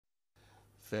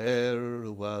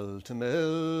Farewell to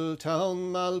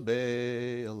Milltown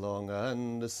Malbay, a long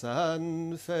and a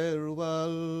sad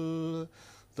farewell.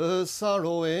 The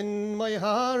sorrow in my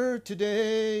heart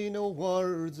today no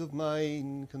words of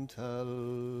mine can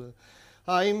tell.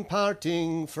 I'm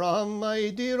parting from my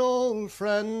dear old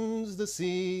friends, the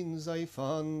scenes I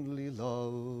fondly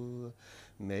love.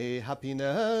 May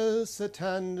happiness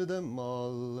attend them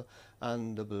all,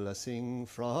 and a blessing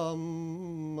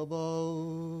from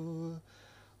above.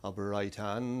 A bright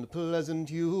and pleasant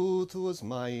youth was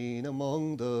mine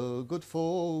among the good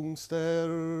folks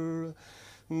there.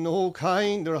 No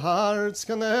kinder hearts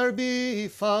can there be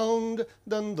found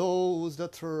than those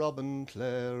that throb in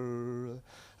Clare.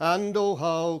 And oh,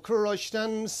 how crushed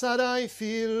and sad I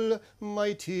feel,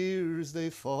 my tears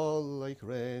they fall like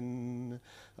rain,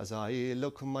 as I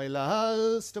look my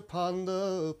last upon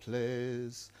the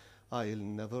place I'll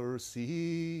never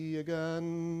see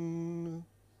again.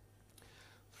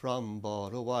 From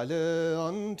Borrowile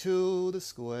unto the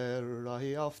square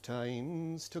I oft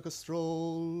times took a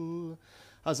stroll,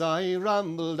 as I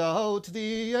rambled out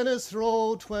the Ennis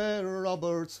road where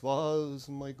Roberts was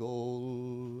my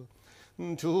goal,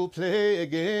 to play a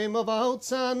game of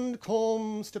outs and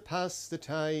combs to pass the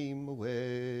time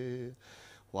away,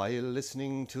 while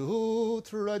listening to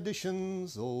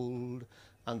traditions old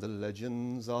and the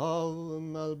legends of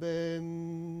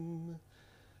Malbay.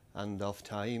 And oft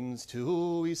times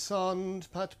too we sonned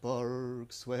Pat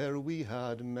Burke's, where we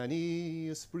had many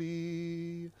a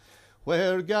spree,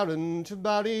 where Garrant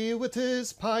Barry with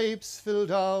his pipes filled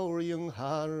our young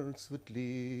hearts with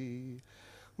glee.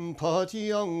 Put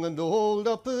young and old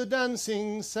up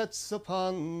dancing sets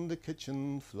upon the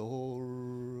kitchen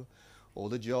floor. Oh,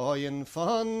 the joy and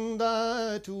fun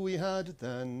that we had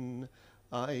then,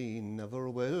 I never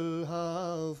will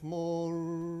have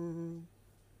more.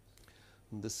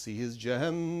 The sea is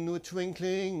gemmed with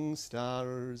twinkling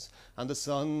stars, and the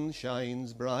sun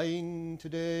shines bright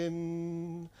today.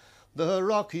 The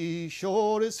rocky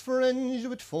shore is fringed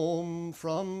with foam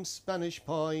from Spanish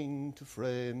Point to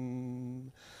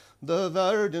Frame. The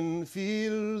verdant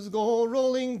fields go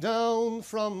rolling down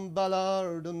from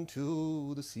Ballard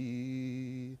unto the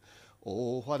sea.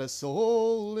 Oh, what a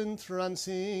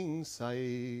soul-entrancing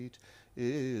sight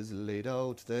is laid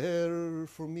out there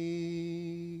for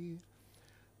me.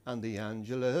 And the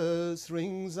Angelus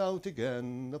rings out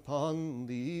again upon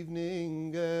the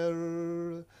evening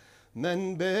air.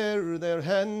 Men bare their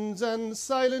hands and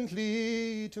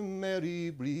silently to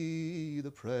Mary breathe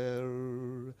a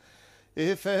prayer.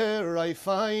 If e'er I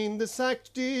find the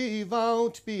sack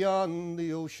devout beyond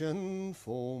the ocean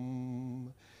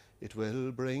foam, it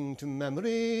will bring to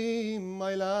memory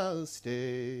my last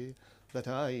day that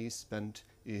I spent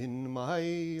in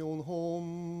my own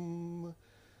home.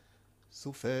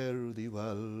 So fare thee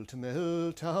well to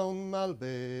Milltown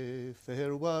Malbay,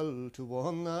 farewell to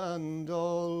one and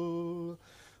all.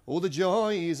 Oh, the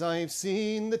joys I've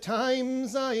seen, the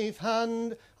times I've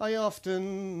had, I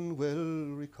often will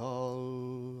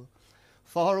recall.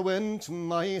 For when to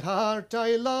my heart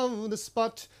I love the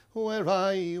spot where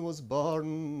I was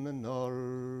born and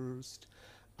nursed,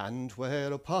 and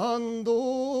where upon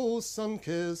those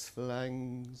sun-kissed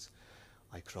flanks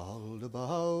I crawled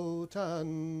about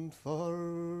and first.